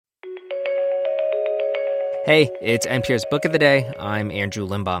Hey, it's NPR's Book of the Day. I'm Andrew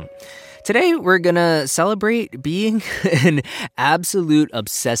Limbaum. Today, we're going to celebrate being an absolute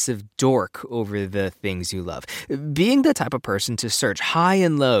obsessive dork over the things you love. Being the type of person to search high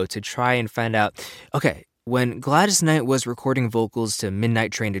and low to try and find out, okay, when Gladys Knight was recording vocals to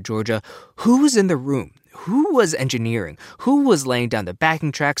Midnight Train to Georgia, who was in the room? Who was engineering? Who was laying down the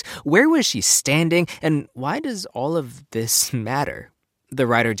backing tracks? Where was she standing? And why does all of this matter? The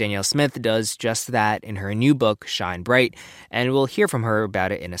writer Danielle Smith does just that in her new book, Shine Bright, and we'll hear from her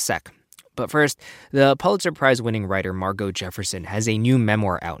about it in a sec. But first, the Pulitzer Prize-winning writer Margot Jefferson has a new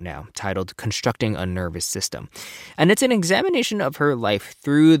memoir out now titled Constructing a Nervous System. And it's an examination of her life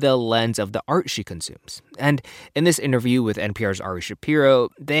through the lens of the art she consumes. And in this interview with NPR's Ari Shapiro,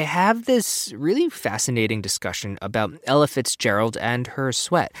 they have this really fascinating discussion about Ella Fitzgerald and her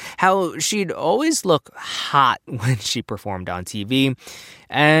sweat, how she'd always look hot when she performed on TV,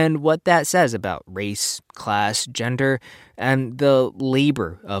 and what that says about race, class, gender, and the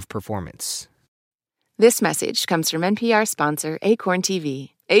labor of performance. This message comes from NPR sponsor Acorn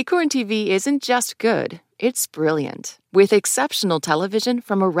TV. Acorn TV isn't just good, it's brilliant, with exceptional television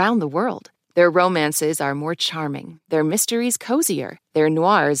from around the world. Their romances are more charming, their mysteries cozier, their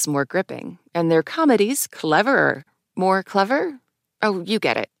noirs more gripping, and their comedies cleverer. More clever? Oh, you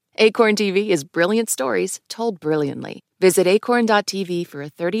get it. Acorn TV is brilliant stories told brilliantly. Visit acorn.tv for a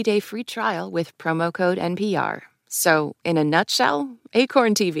 30-day free trial with promo code NPR. So, in a nutshell,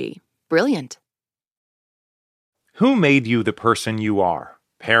 Acorn TV. Brilliant. Who made you the person you are?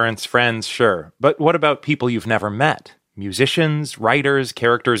 Parents, friends, sure. But what about people you've never met? Musicians, writers,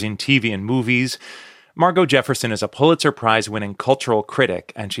 characters in TV and movies. Margot Jefferson is a Pulitzer Prize-winning cultural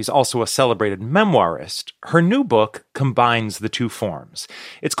critic, and she's also a celebrated memoirist. Her new book combines the two forms.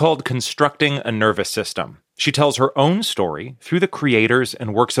 It's called Constructing a Nervous System. She tells her own story through the creators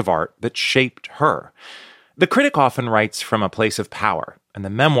and works of art that shaped her. The critic often writes from a place of power, and the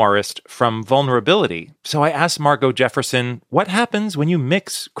memoirist from vulnerability. So I asked Margot Jefferson, what happens when you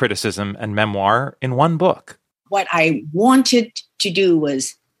mix criticism and memoir in one book? What I wanted to do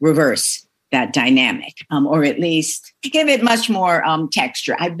was reverse that dynamic, or at least give it much more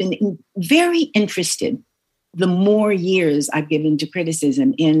texture. I've been very interested, the more years I've given to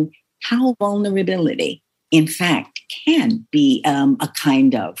criticism, in how vulnerability, in fact, can be a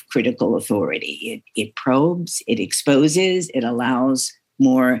kind of critical authority. It probes, it exposes, it allows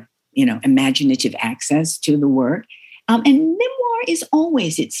more, imaginative access to the work. And memoir is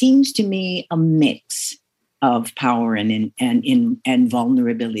always, it seems to me, a mix of power and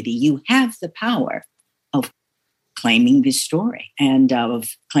vulnerability. You have the power of claiming this story and of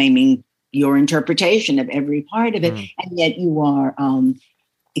claiming your interpretation of every part of it, and yet you are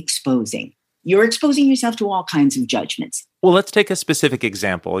exposing. You're exposing yourself to all kinds of judgments. Well, let's take a specific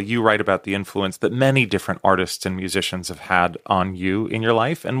example. You write about the influence that many different artists and musicians have had on you in your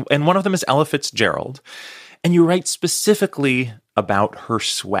life, and one of them is Ella Fitzgerald. And you write specifically about her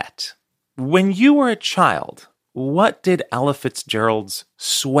sweat. When you were a child, what did Ella Fitzgerald's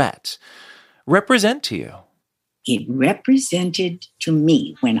sweat represent to you? It represented to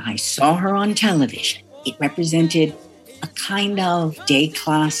me, when I saw her on television, it represented a kind of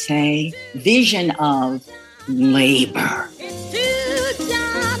déclassé vision of labor. It's too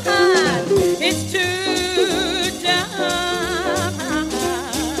dark. It's too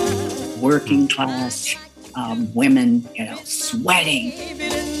dark. Working class women, sweating.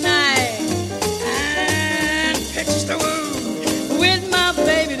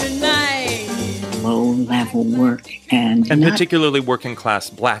 Low-level work and particularly working-class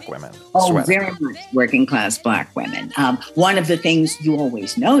Black women. Sweating. Very much working-class Black women. One of the things you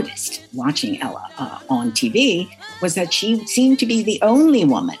always noticed watching Ella on TV was that she seemed to be the only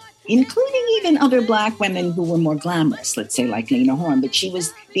woman, including even other Black women who were more glamorous, let's say like Lena Horne, but she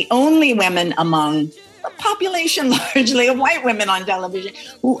was the only woman among a population largely of white women on television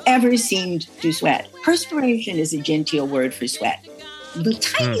who ever seemed to sweat. Perspiration is a genteel word for sweat. The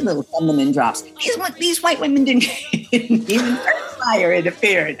tiny little feminine drops. These white women didn't even perspire, it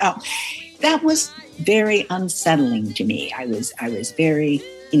appeared. That was very unsettling to me. I was very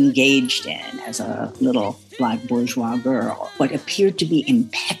engaged in, as a little Black bourgeois girl, what appeared to be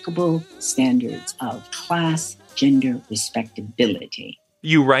impeccable standards of class, gender, respectability.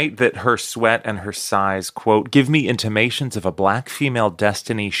 You write that her sweat and her sighs, quote, give me intimations of a Black female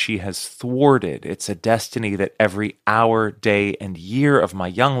destiny she has thwarted. It's a destiny that every hour, day, and year of my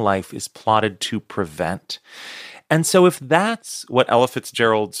young life is plotted to prevent. And so if that's what Ella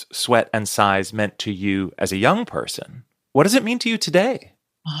Fitzgerald's sweat and sighs meant to you as a young person, what does it mean to you today?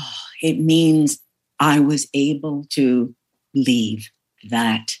 It means I was able to leave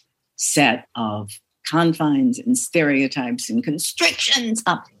that set of confines and stereotypes and constrictions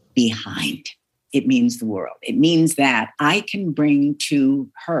up behind. It means the world. It means that I can bring to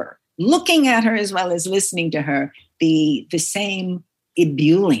her, looking at her as well as listening to her, the same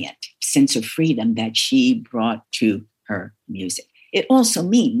ebullient sense of freedom that she brought to her music. It also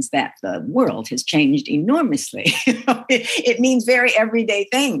means that the world has changed enormously. It means very everyday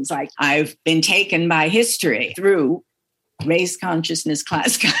things, like I've been taken by history through race consciousness,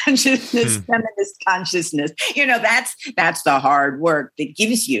 class consciousness, feminist consciousness. That's the hard work that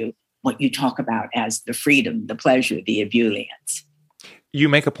gives you what you talk about as the freedom, the pleasure, the ebullience. You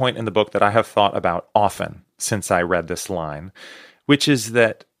make a point in the book that I have thought about often since I read this line, which is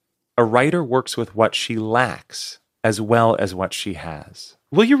that a writer works with what she lacks as well as what she has.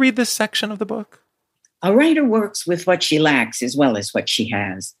 Will you read this section of the book? A writer works with what she lacks as well as what she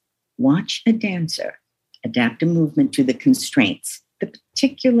has. Watch a dancer adapt a movement to the constraints, the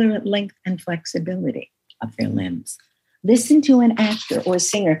particular length and flexibility of their limbs. Listen to an actor or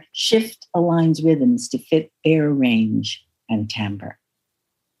singer shift a line's rhythms to fit air range and timbre.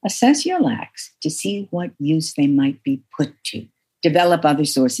 Assess your lacks to see what use they might be put to. Develop other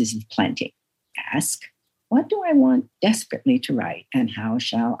sources of plenty. Ask, what do I want desperately to write, and how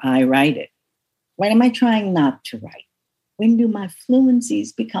shall I write it? When am I trying not to write? When do my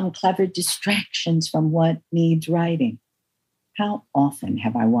fluencies become clever distractions from what needs writing? How often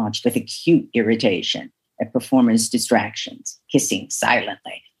have I watched with acute irritation at performers' distractions, hissing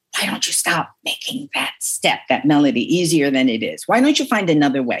silently? Why don't you stop making that step, that melody, easier than it is? Why don't you find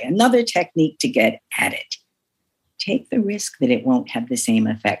another way, another technique to get at it? Take the risk that it won't have the same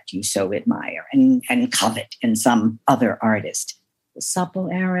effect you so admire and covet in some other artist. The supple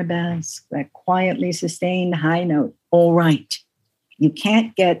arabesque, that quietly sustained high note, all right. You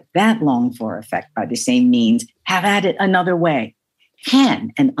can't get that long for effect by the same means. Have at it another way.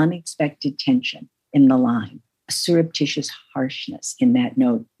 Can an unexpected tension in the line, a surreptitious harshness in that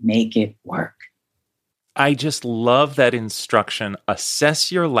note make it work? I just love that instruction.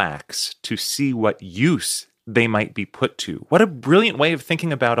 Assess your lacks to see what use they might be put to. What a brilliant way of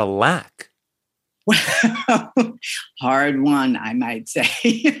thinking about a lack. Well, hard one, I might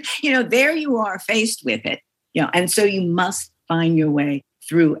say. There you are faced with it. And so you must find your way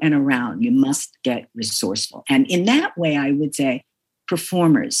through and around. You must get resourceful. And in that way, I would say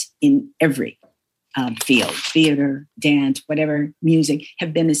performers in every field, theater, dance, whatever, music,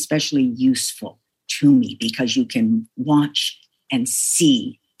 have been especially useful to me because you can watch and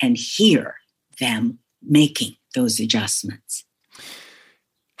see and hear them making those adjustments.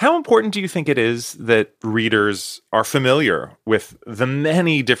 How important do you think it is that readers are familiar with the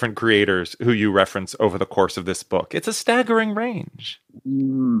many different creators who you reference over the course of this book? It's a staggering range.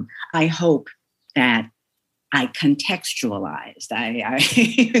 I hope that I contextualized.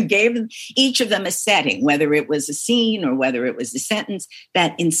 I gave each of them a setting, whether it was a scene or whether it was a sentence,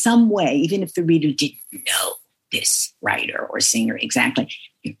 that in some way, even if the reader didn't know this writer or singer exactly,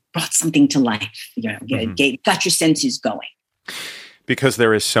 it brought something to life. Got your senses going. Because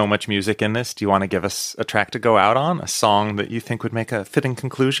there is so much music in this, do you want to give us a track to go out on? A song that you think would make a fitting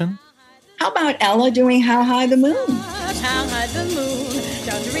conclusion? How about Ella doing How High the Moon? How high the moon,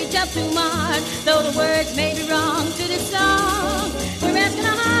 don't reach up too much, though the words may be wrong to the song. We're asking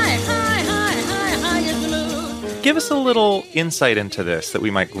how high is the moon. Give us a little insight into this that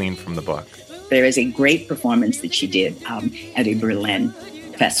we might glean from the book. There is a great performance that she did at a Berlin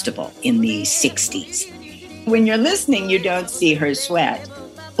festival in the 60s. When you're listening, you don't see her sweat,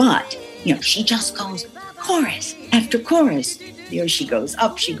 but, she just goes chorus after chorus. She goes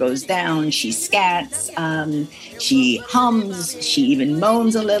up, she goes down, she scats, she hums, she even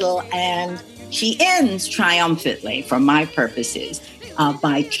moans a little, and she ends triumphantly, for my purposes,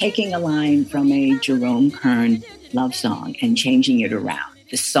 by taking a line from a Jerome Kern love song and changing it around.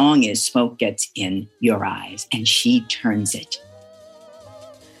 The song is Smoke Gets in Your Eyes, and she turns it.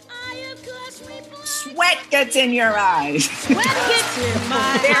 Sweat gets in your eyes. Sweat gets in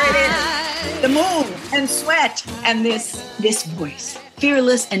my There it eyes. is. The moon and sweat and this voice,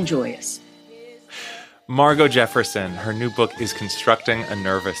 fearless and joyous. Margot Jefferson, her new book is Constructing a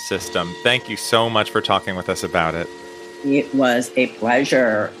Nervous System. Thank you so much for talking with us about it. It was a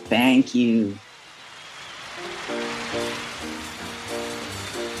pleasure. Thank you.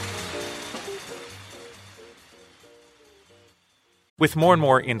 With more and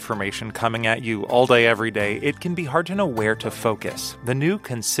more information coming at you all day, every day, it can be hard to know where to focus. The new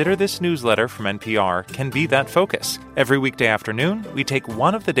Consider This newsletter from NPR can be that focus. Every weekday afternoon, we take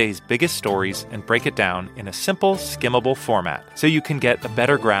one of the day's biggest stories and break it down in a simple, skimmable format, so you can get a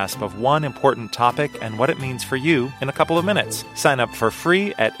better grasp of one important topic and what it means for you in a couple of minutes. Sign up for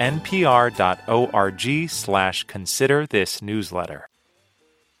free at npr.org/considerthisnewsletter.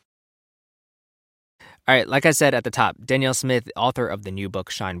 All right, like I said at the top, Danielle Smith, author of the new book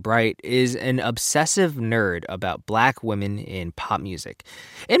Shine Bright, is an obsessive nerd about Black women in pop music,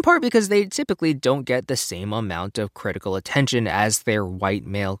 in part because they typically don't get the same amount of critical attention as their white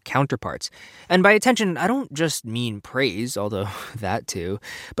male counterparts. And by attention, I don't just mean praise, although that too,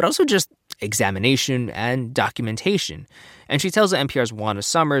 but also just examination and documentation. And she tells NPR's Wanda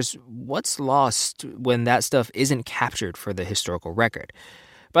Summers what's lost when that stuff isn't captured for the historical record.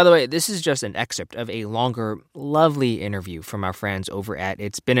 By the way, this is just an excerpt of a longer, lovely interview from our friends over at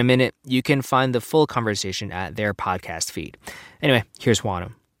It's Been a Minute. You can find the full conversation at their podcast feed. Anyway, here's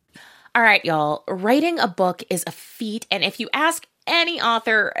Juana. All right, y'all. Writing a book is a feat, and if you ask any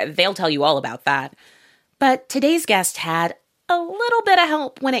author, they'll tell you all about that. But today's guest had a little bit of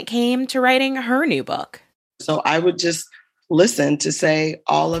help when it came to writing her new book. So I would just listen to, say,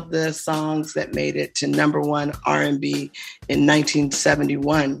 all of the songs that made it to #1 R&B in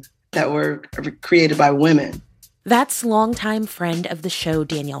 1971 that were created by women. That's longtime friend of the show,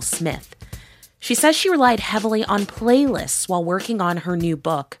 Danielle Smith. She says she relied heavily on playlists while working on her new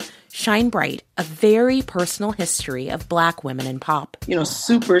book, Shine Bright, a very personal history of Black women in pop.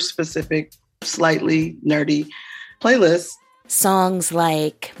 Super specific, slightly nerdy playlists. Songs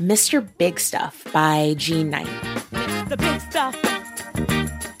like Mr. Big Stuff by Jean Knight. The big stuff.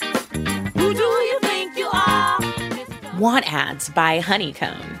 Who do you think you are? Want Ads by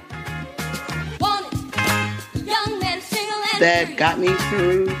Honeycomb. That got me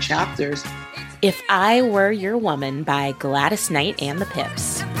through chapters. If I Were Your Woman by Gladys Knight and the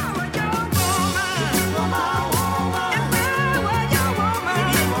Pips.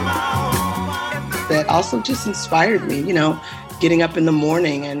 That also just inspired me, getting up in the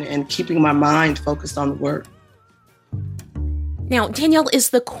morning and keeping my mind focused on the work. Now, Danielle is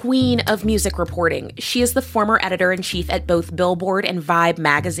the queen of music reporting. She is the former editor-in-chief at both Billboard and Vibe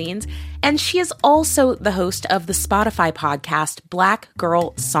magazines, and she is also the host of the Spotify podcast Black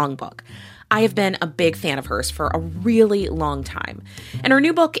Girl Songbook. I have been a big fan of hers for a really long time. And her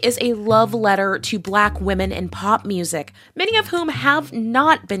new book is a love letter to Black women in pop music, many of whom have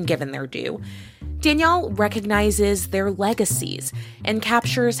not been given their due. Danielle recognizes their legacies and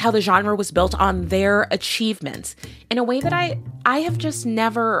captures how the genre was built on their achievements in a way that I have just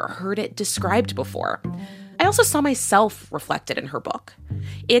never heard it described before. I also saw myself reflected in her book.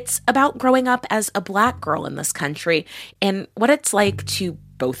 It's about growing up as a Black girl in this country and what it's like to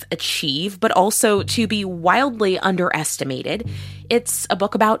both achieve, but also to be wildly underestimated. It's a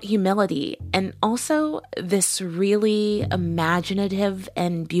book about humility and also this really imaginative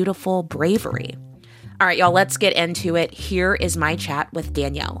and beautiful bravery. All right, y'all, let's get into it. Here is my chat with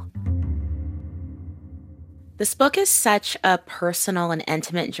Danielle. This book is such a personal and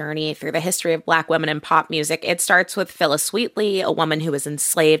intimate journey through the history of Black women in pop music. It starts with Phyllis Wheatley, a woman who was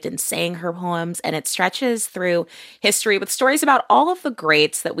enslaved and sang her poems, and it stretches through history with stories about all of the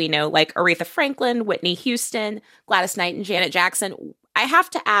greats that we know, like Aretha Franklin, Whitney Houston, Gladys Knight, and Janet Jackson. I have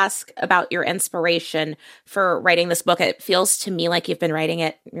to ask about your inspiration for writing this book. It feels to me like you've been writing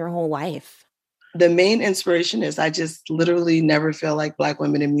it your whole life. The main inspiration is I just literally never feel like Black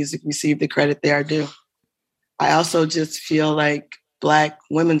women in music receive the credit they are due. I also just feel like Black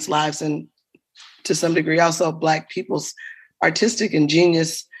women's lives and to some degree also Black people's artistic and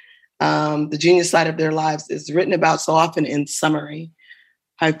genius, the genius side of their lives is written about so often in summary.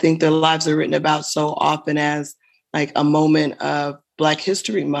 I think their lives are written about so often as like a moment of Black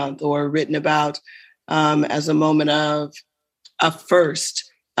History Month or written about as a moment of a first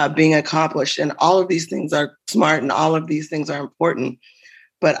being accomplished. And all of these things are smart and all of these things are important.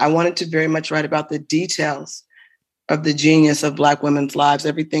 But I wanted to very much write about the details of the genius of Black women's lives,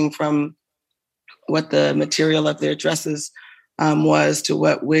 everything from what the material of their dresses was to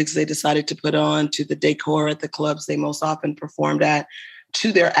what wigs they decided to put on, to the decor at the clubs they most often performed at,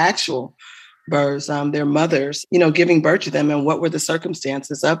 to their actual births, their mothers, giving birth to them and what were the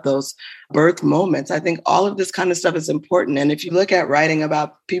circumstances of those birth moments. I think all of this kind of stuff is important. And if you look at writing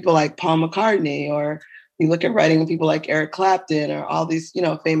about people like Paul McCartney, or you look at writing people like Eric Clapton, or all these,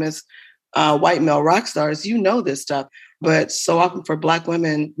 famous white male rock stars, this stuff. But so often for Black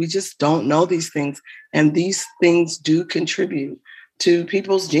women, we just don't know these things. And these things do contribute to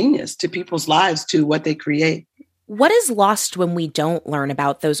people's genius, to people's lives, to what they create. What is lost when we don't learn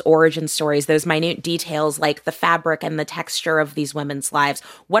about those origin stories, those minute details like the fabric and the texture of these women's lives?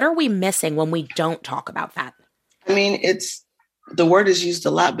 What are we missing when we don't talk about that? I mean, the word is used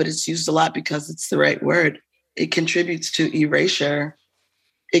a lot, but it's used a lot because it's the right word. It contributes to erasure.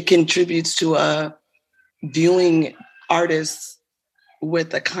 It contributes to viewing artists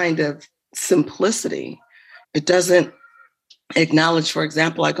with a kind of simplicity. It doesn't acknowledge, for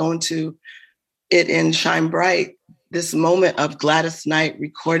example, I go into it in Shine Bright, this moment of Gladys Knight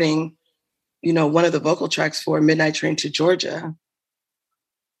recording, one of the vocal tracks for Midnight Train to Georgia.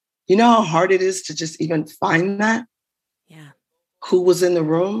 You know how hard it is to just even find that? Yeah. Who was in the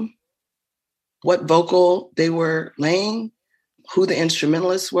room? What vocal they were laying? Who the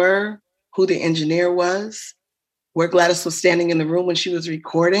instrumentalists were? Who the engineer was? Where Gladys was standing in the room when she was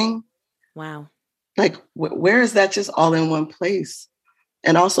recording? Wow. Like, where is that just all in one place?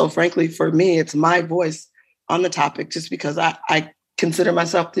 And also, frankly, for me, it's my voice on the topic, just because I consider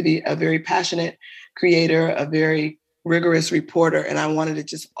myself to be a very passionate creator, a very rigorous reporter, and I wanted it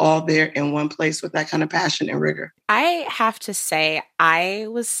just all there in one place with that kind of passion and rigor. I have to say, I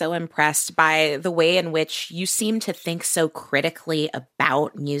was so impressed by the way in which you seem to think so critically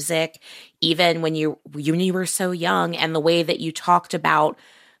about music, even when you were so young, and the way that you talked about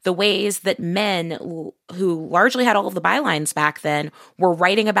the ways that men who largely had all of the bylines back then were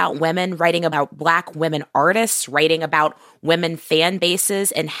writing about women, writing about Black women artists, writing about women fan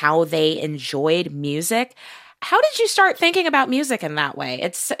bases and how they enjoyed music. How did you start thinking about music in that way?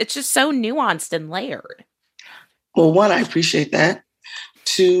 It's just so nuanced and layered. Well, one, I appreciate that.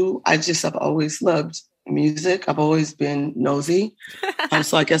 Two, I've always loved music. I've always been nosy.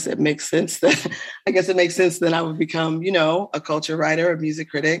 So I guess it makes sense that I would become, a culture writer, a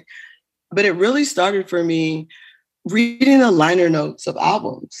music critic. But it really started for me reading the liner notes of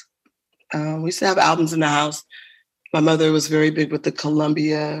albums. We used to have albums in the house. My mother was very big with the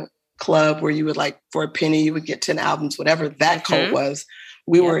Columbia Club, where you would, like, for a penny, you would get 10 albums, whatever that cult was.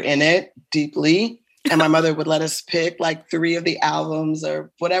 We were in it deeply. And my mother would let us pick like 3 of the albums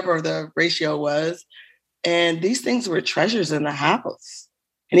or whatever the ratio was. And these things were treasures in the house.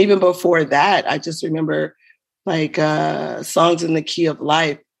 And even before that, I just remember like Songs in the Key of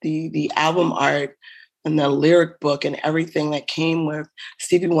Life, the album art and the lyric book and everything that came with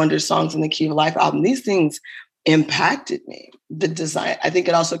Stevie Wonder's Songs in the Key of Life album. These things impacted me. The design, I think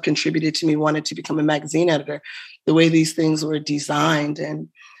it also contributed to me wanting to become a magazine editor, the way these things were designed. And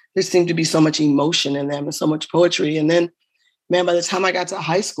there seemed to be so much emotion in them and so much poetry. And then, man, by the time I got to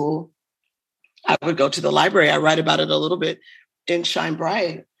high school, I would go to the library. I write about it a little bit in Shine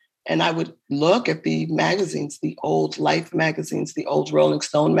Bright. And I would look at the magazines, the old Life magazines, the old Rolling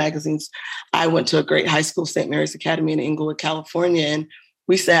Stone magazines. I went to a great high school, St. Mary's Academy in Inglewood, California. And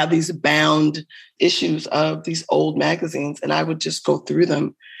we used to have these bound issues of these old magazines. And I would just go through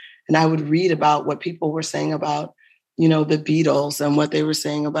them. And I would read about what people were saying about, the Beatles and what they were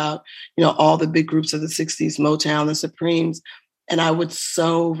saying about, all the big groups of the 60s, Motown, the Supremes. And I would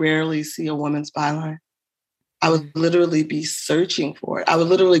so rarely see a woman's byline. I would literally be searching for it. I would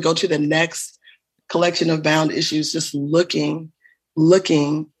literally go to the next collection of bound issues, just looking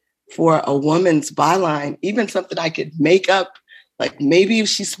for a woman's byline, even something I could make up. Like maybe if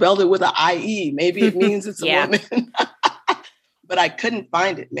she spelled it with an IE, maybe it means it's a woman. But I couldn't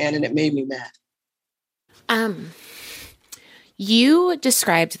find it, man, and it made me mad. You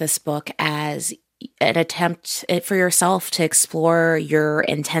described this book as an attempt for yourself to explore your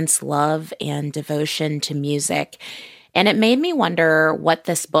intense love and devotion to music. And it made me wonder what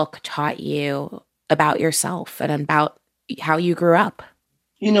this book taught you about yourself and about how you grew up.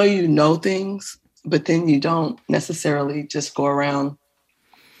 You know things, but then you don't necessarily just go around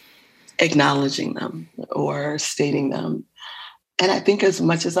acknowledging them or stating them. And I think as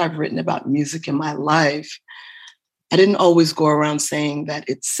much as I've written about music in my life, I didn't always go around saying that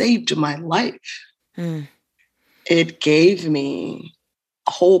it saved my life. It gave me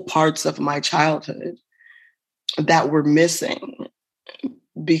whole parts of my childhood that were missing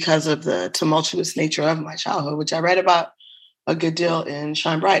because of the tumultuous nature of my childhood, which I write about a good deal in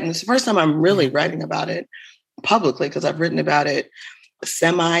Shine Bright. And it's the first time I'm really writing about it publicly, because I've written about it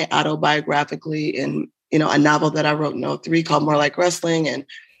semi-autobiographically in, a novel that I wrote in 2003 called More Like Wrestling. And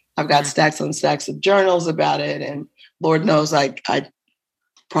I've got stacks on stacks of journals about it. And Lord knows I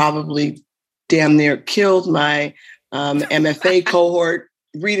probably damn near killed my MFA cohort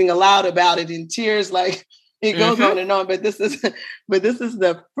reading aloud about it in tears. Like it goes on and on. But this is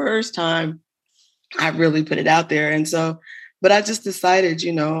the first time I really put it out there. And so, but I just decided,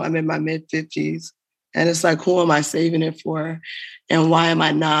 I'm in my mid 50s and it's like, who am I saving it for? And why am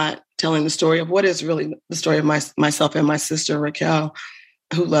I not telling the story of what is really the story of myself and my sister, Raquel,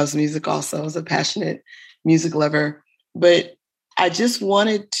 who loves music also, is a passionate music lover. But I just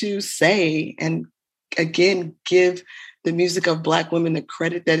wanted to say, and again, give the music of Black women the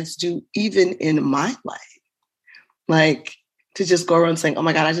credit that it's due, even in my life. Like, to just go around saying, oh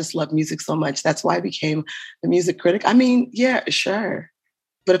my God, I just love music so much. That's why I became a music critic. I mean, yeah, sure.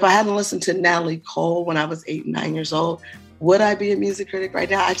 But if I hadn't listened to Natalie Cole when I was 8 and 9 years old, would I be a music critic right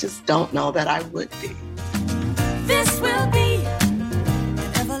now? I just don't know that I would be. This will be an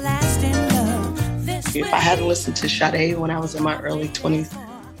everlasting love. If I hadn't listened to Sade when I was in my early 20s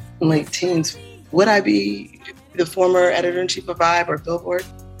and late teens, would I be the former editor-in-chief of Vibe or Billboard?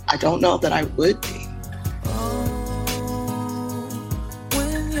 I don't know that I would be.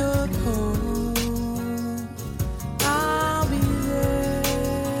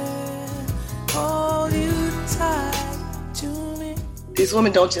 These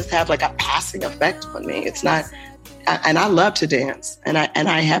women don't just have like a passing effect on me. It's not, and I love to dance, and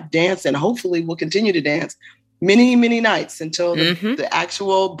I have danced, and hopefully will continue to dance many, many nights until the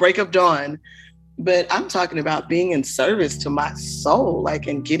actual break of dawn. But I'm talking about being in service to my soul, like,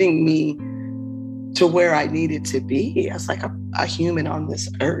 and getting me to where I needed to be as like a human on this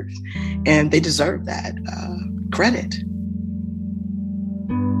earth, and they deserve that credit.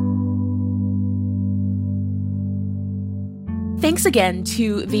 Thanks again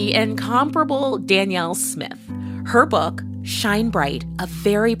to the incomparable Danielle Smith. Her book, Shine Bright, A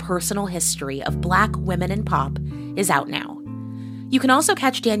Very Personal History of Black Women in Pop, is out now. You can also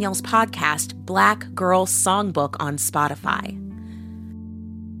catch Danielle's podcast, Black Girl Songbook, on Spotify.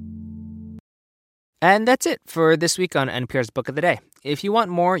 And that's it for this week on NPR's Book of the Day. If you want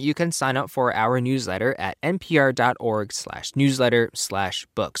more, you can sign up for our newsletter at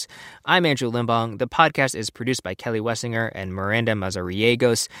npr.org/newsletter/books. I'm Andrew Limbong. The podcast is produced by Kelly Wessinger and Miranda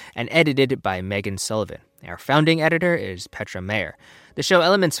Mazariegos and edited by Megan Sullivan. Our founding editor is Petra Mayer. The show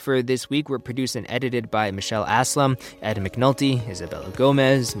elements for this week were produced and edited by Michelle Aslam, Ed McNulty, Isabella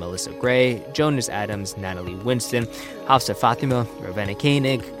Gomez, Melissa Gray, Jonas Adams, Natalie Winston, Hafsa Fatima, Ravenna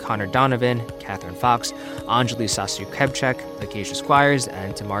Koenig, Connor Donovan, Catherine Fox, Anjali Sastry-Krebchek, Acacia Squires,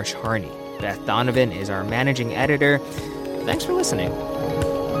 and Tamarsh Harney. Beth Donovan is our managing editor. Thanks for listening.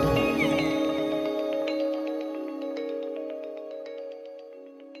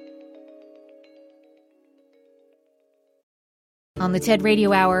 On the TED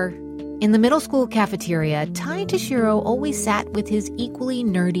Radio Hour, in the middle school cafeteria, Ty Tashiro always sat with his equally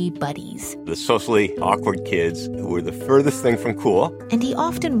nerdy buddies. The socially awkward kids who were the furthest thing from cool. And he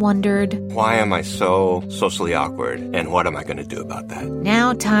often wondered, why am I so socially awkward, and what am I going to do about that?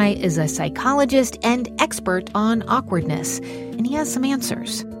 Now Ty is a psychologist and expert on awkwardness, and he has some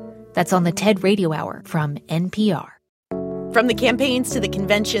answers. That's on the TED Radio Hour from NPR. From the campaigns to the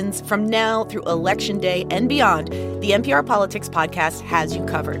conventions, from now through Election Day and beyond, the NPR Politics Podcast has you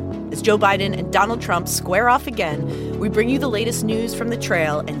covered. As Joe Biden and Donald Trump square off again, we bring you the latest news from the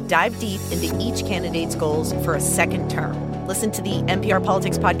trail and dive deep into each candidate's goals for a second term. Listen to the NPR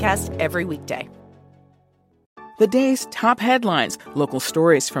Politics Podcast every weekday. The day's top headlines, local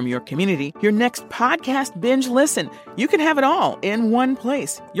stories from your community, your next podcast binge listen. You can have it all in one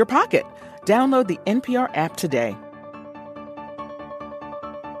place, your pocket. Download the NPR app today.